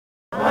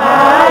In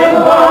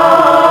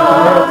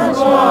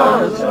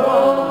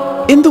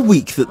the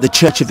week that the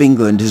Church of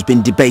England has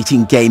been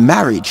debating gay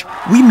marriage,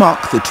 we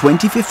mark the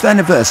 25th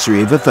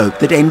anniversary of a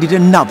vote that ended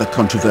another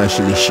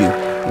controversial issue,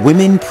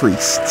 women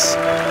priests.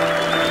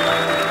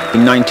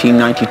 In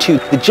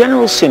 1992, the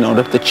General Synod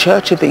of the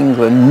Church of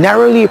England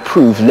narrowly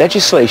approved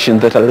legislation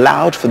that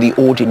allowed for the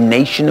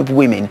ordination of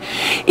women.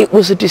 It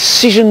was a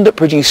decision that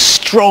produced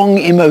strong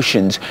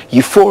emotions,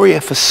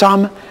 euphoria for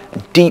some,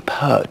 deep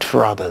hurt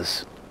for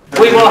others.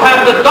 We will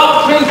have the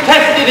doctrines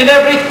tested in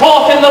every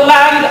court in the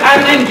land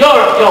and in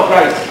Europe, Your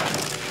Grace.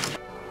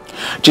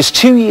 Just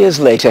 2 years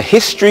later,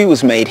 history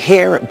was made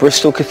here at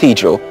Bristol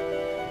Cathedral.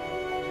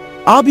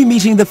 I'll be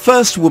meeting the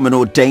first woman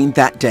ordained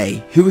that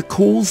day who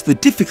recalls the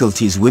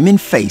difficulties women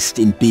faced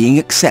in being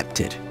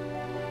accepted.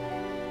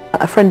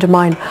 A friend of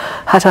mine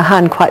had her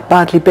hand quite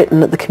badly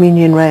bitten at the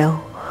communion rail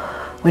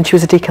when she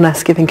was a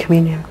deaconess giving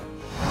communion.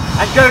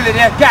 And go,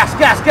 Lydia, gas,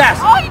 gas, gas!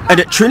 And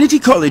at Trinity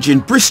College in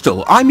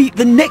Bristol, I meet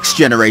the next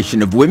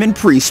generation of women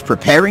priests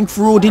preparing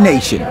for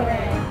ordination.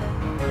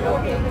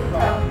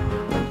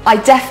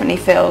 I definitely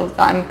feel that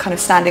I'm kind of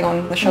standing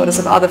on the shoulders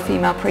of other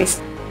female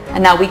priests,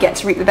 and now we get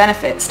to reap the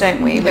benefits,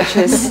 don't we, which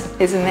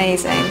is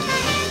amazing.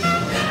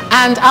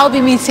 And I'll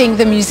be meeting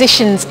the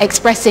musicians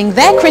expressing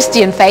their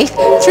Christian faith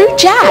through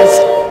jazz.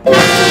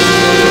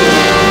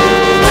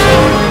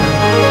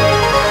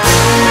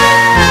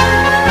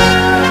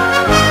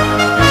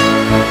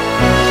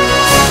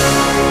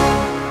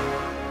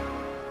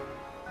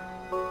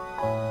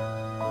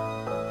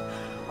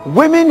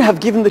 Women have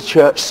given the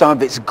church some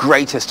of its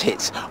greatest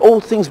hits.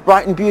 All Things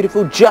Bright and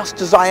Beautiful, Just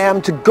As I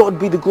Am, To God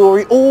Be the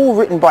Glory, all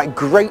written by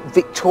great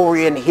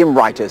Victorian hymn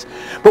writers.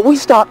 But we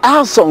start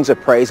our songs of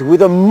praise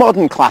with a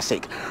modern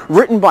classic,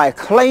 written by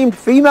acclaimed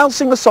female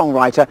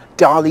singer-songwriter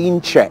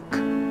Darlene Zschech.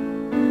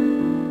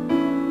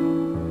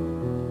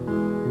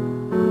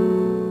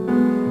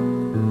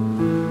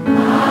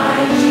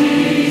 My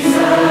Jesus,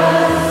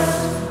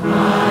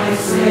 my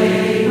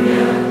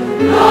Saviour,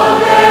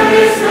 Lord, there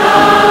is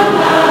none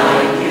like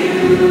you.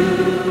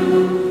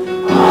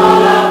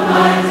 All of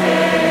my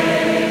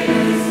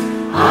days,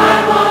 I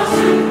want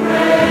to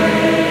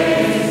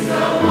praise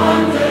the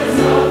wonders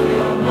of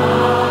your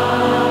mighty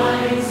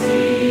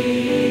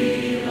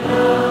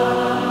love.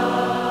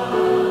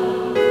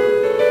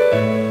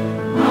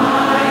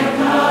 My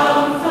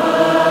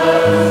comfort,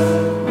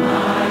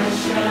 my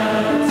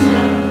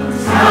shelter,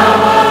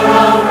 tower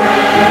of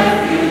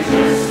refuge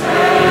and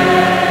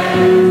strength,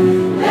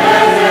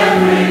 let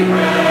every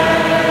breath,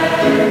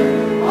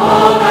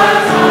 all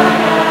that I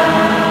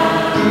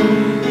am,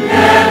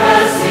 never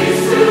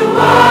cease to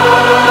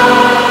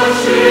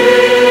worship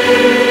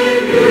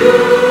you.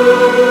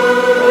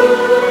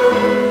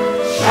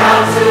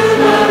 Shout to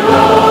the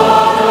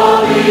Lord, all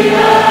the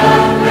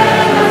earth,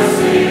 let us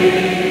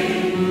sing.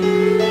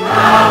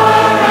 Power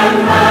and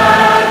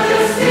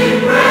majesty,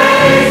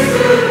 praise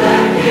to the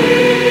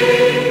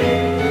King.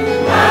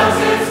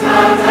 Mountains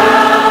bow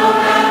down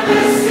and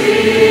the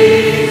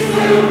seas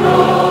will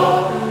roar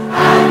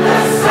at the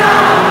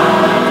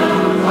sound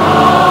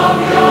of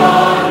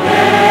your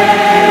name.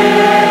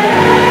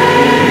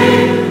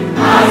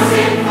 I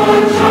sing for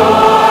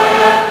joy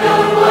at the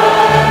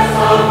works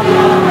of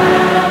your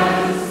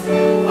hands.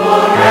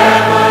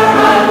 Forever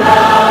I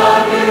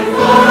love you,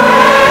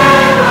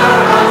 forever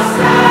I'll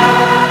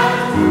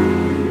stand.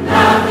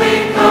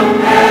 Nothing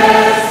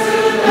compares to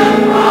the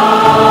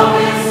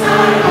promise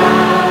I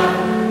have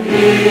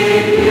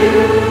in you.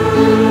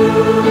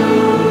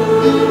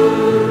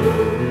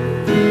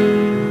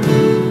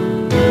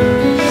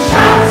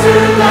 Shout to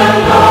the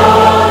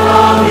Lord,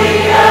 all the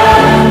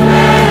earth,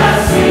 let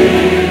us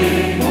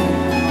sing.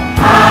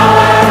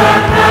 Power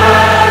and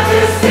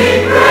majesty,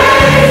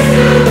 praise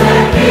to the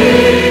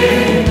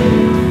King.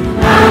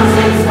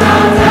 Mountains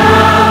bow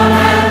down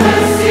and the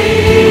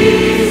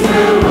seas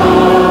will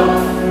roar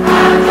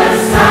at the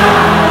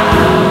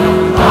sound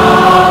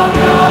of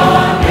your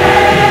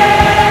name.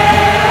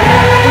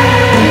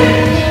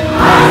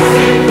 I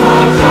sing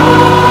for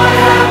joy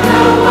at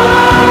the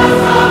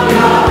works of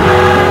your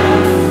hands.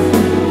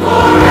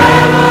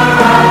 Forever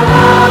I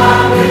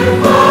love you,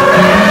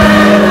 forever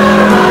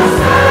I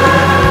stand.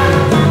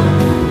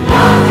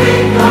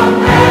 Nothing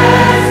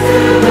compares to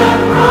the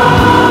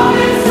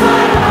promise I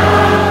have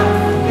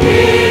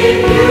in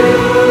you.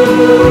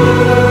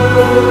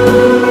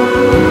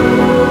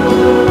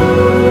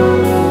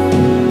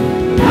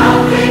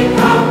 Nothing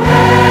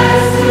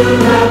compares to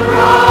the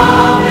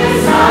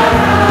promise I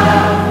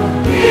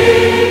have in you.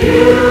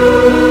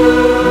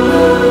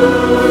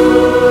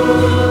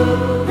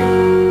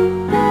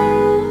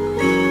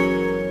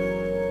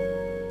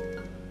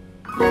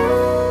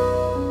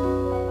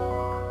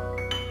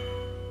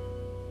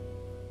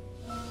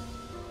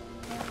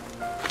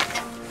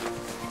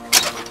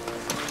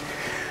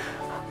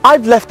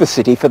 I've left the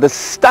city for the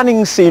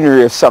stunning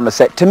scenery of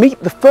Somerset to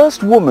meet the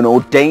first woman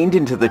ordained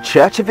into the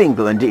Church of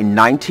England in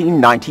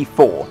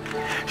 1994.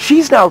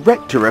 She's now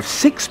rector of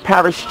 6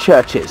 parish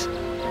churches.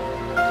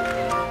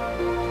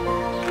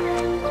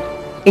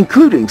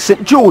 including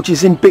St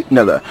George's in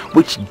Bicknoller,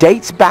 which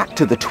dates back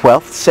to the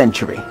 12th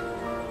century.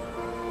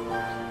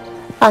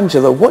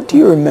 Angela, what do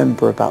you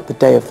remember about the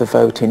day of the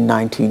vote in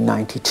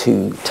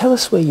 1992? Tell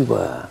us where you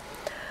were.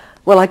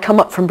 Well, I'd come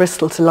up from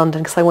Bristol to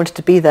London because I wanted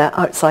to be there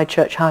outside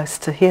Church House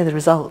to hear the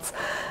results.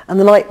 And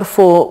the night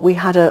before, we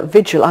had a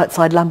vigil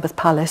outside Lambeth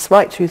Palace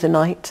right through the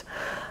night.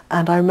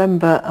 And I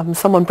remember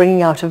someone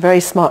bringing out a very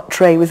smart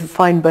tray with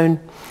fine bone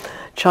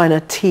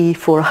china tea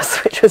for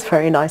us, which was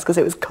very nice because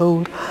it was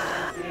cold.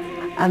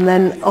 And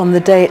then on the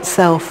day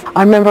itself,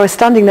 I remember I was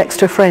standing next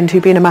to a friend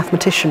who'd been a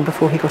mathematician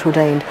before he got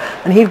ordained,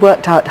 and he'd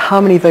worked out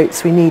how many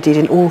votes we needed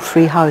in all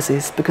three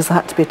houses because there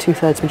had to be a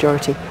 2/3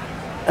 majority.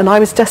 And I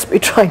was desperately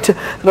trying to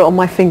on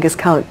my fingers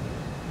count.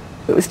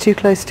 It was too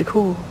close to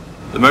call.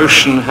 The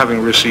motion,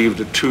 having received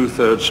a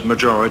 2/3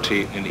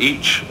 majority in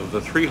each of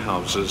the three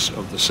houses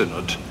of the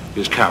Synod,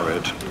 is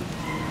carried.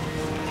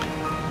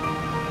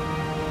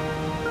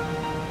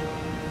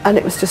 And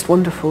it was just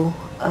wonderful,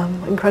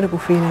 incredible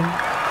feeling.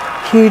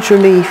 Huge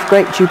relief,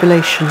 great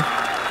jubilation.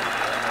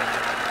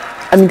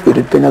 And it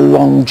had been a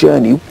long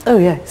journey. Oh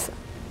yes.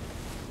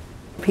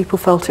 People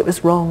felt it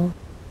was wrong.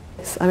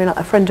 I mean,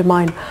 a friend of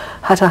mine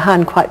had her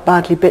hand quite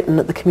badly bitten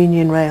at the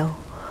communion rail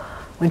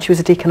when she was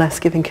a deaconess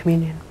giving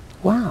communion.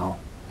 Wow.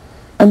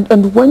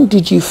 And when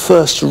did you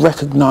first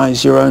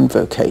recognise your own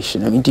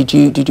vocation? I mean, did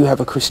you have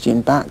a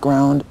Christian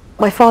background?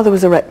 My father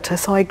was a rector,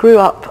 so I grew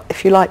up,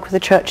 if you like, with the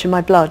church in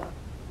my blood.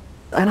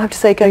 And I have to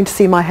say, going to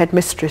see my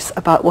headmistress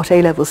about what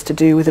A-levels to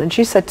do with it, and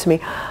she said to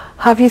me,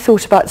 have you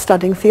thought about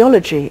studying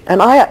theology?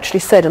 And I actually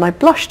said, and I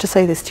blush to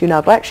say this to you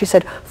now, but I actually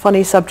said,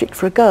 funny subject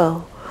for a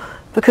girl.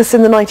 Because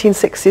in the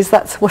 1960s,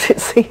 that's what it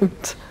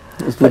seemed.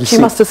 But she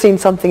must have seen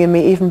something in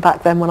me even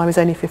back then when I was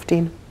only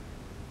 15.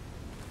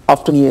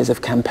 After years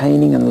of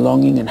campaigning and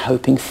longing and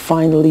hoping,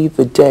 finally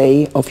the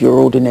day of your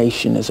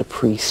ordination as a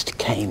priest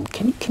came.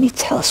 Can you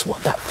tell us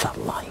what that felt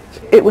like?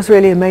 It was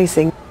really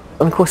amazing.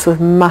 And of course there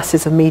were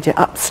masses of media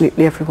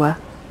absolutely everywhere.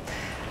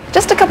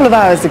 Just a couple of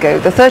hours ago,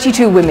 the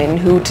 32 women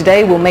who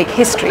today will make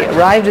history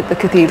arrived at the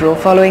cathedral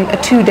following a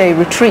 2-day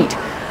retreat.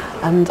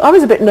 And I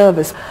was a bit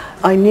nervous.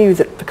 I knew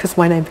that because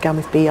my name began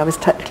with B, I was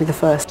technically the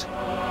first.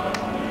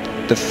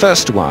 The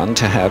first one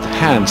to have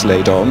hands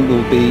laid on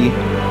will be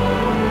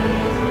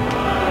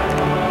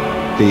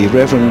the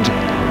Reverend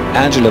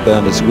Angela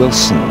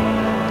Berners-Wilson.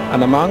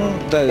 And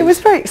among those... It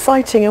was very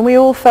exciting, and we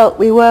all felt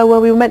we were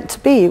where we were meant to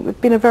be. It had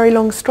been a very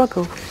long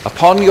struggle.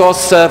 Upon your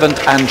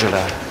servant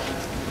Angela,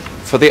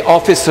 for the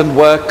office and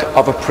work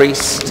of a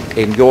priest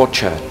in your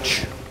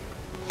church.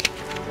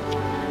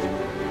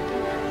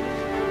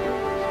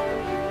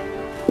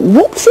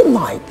 What was it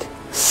like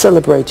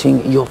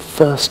celebrating your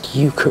first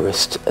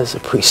Eucharist as a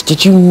priest?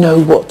 Did you know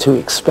what to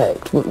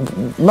expect?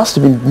 It must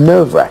have been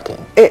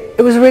nerve-wracking.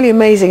 It was really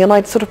amazing, and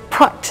I'd sort of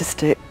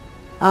practiced it.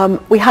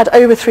 We had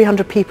over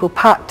 300 people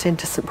packed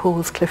into St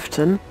Paul's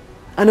Clifton,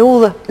 and all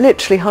the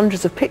literally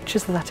hundreds of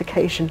pictures of that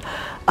occasion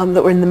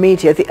that were in the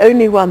media. The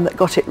only one that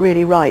got it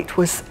really right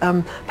was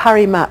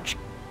Parry Match,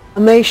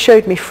 and they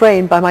showed me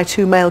framed by my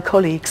two male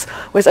colleagues,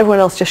 whereas everyone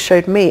else just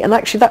showed me. And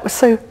actually that was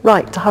so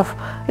right to have,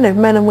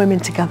 men and women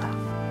together.